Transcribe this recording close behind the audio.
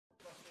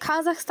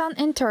Kazakhstan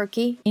and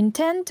Turkey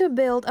intend to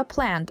build a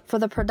plant for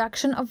the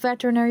production of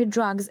veterinary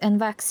drugs and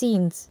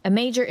vaccines. A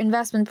major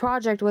investment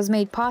project was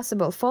made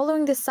possible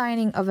following the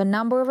signing of a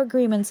number of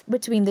agreements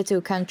between the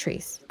two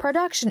countries.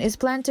 Production is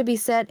planned to be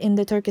set in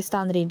the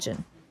Turkestan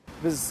region.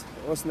 Biz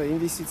osunda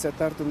investitsiya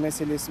тарту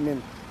мәселесімен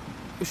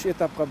 3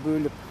 этапқа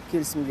бөліп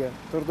келісімге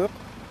тұрдық.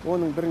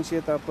 Оның бірінші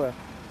этапы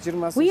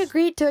We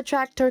agreed to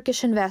attract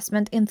Turkish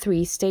investment in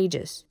 3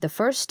 stages. The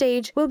first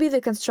stage will be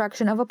the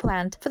construction of a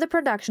plant for the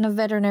production of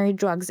veterinary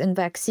drugs and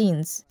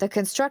vaccines. The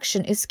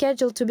construction is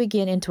scheduled to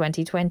begin in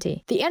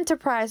 2020. The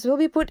enterprise will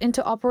be put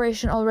into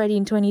operation already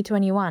in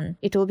 2021.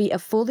 It will be a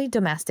fully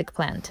domestic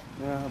plant.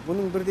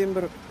 Бұның бірден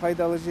бір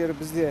пайдалы жері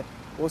бізде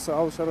осы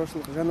ауыл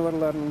шаруашылық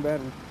жануарларының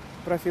бәрін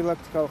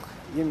профилактикалық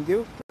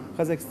емдеу.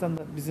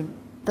 Қазақстанда bizim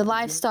The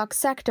livestock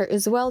sector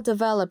is well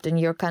developed in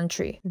your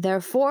country.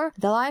 Therefore,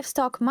 the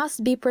livestock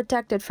must be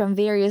protected from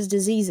various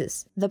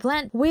diseases. The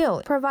plant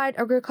will provide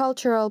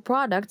agricultural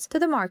products to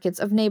the markets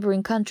of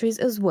neighboring countries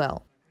as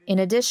well. In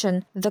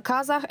addition, the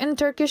Kazakh and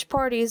Turkish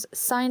parties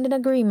signed an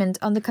agreement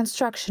on the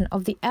construction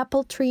of the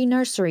apple tree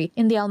nursery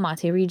in the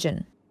Almaty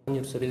region.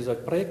 We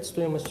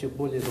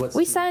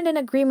signed an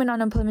agreement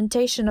on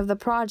implementation of the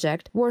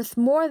project worth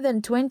more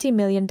than $20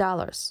 million.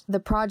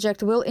 The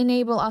project will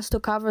enable us to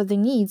cover the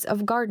needs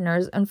of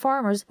gardeners and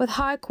farmers with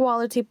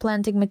high-quality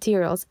planting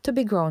materials to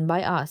be grown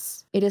by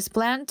us. It is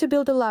planned to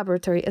build a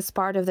laboratory as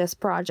part of this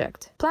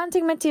project.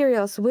 Planting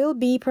materials will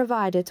be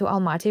provided to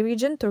Almaty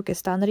region,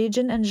 Turkestan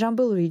region, and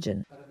Jambul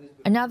region.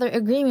 Another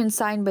agreement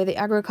signed by the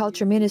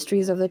agriculture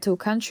ministries of the two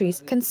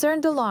countries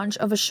concerned the launch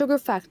of a sugar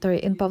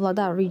factory in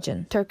Pavlodar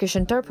region. Turkish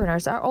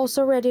entrepreneurs are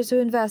also ready to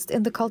invest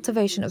in the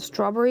cultivation of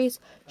strawberries,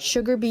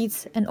 sugar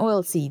beets, and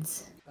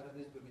oilseeds.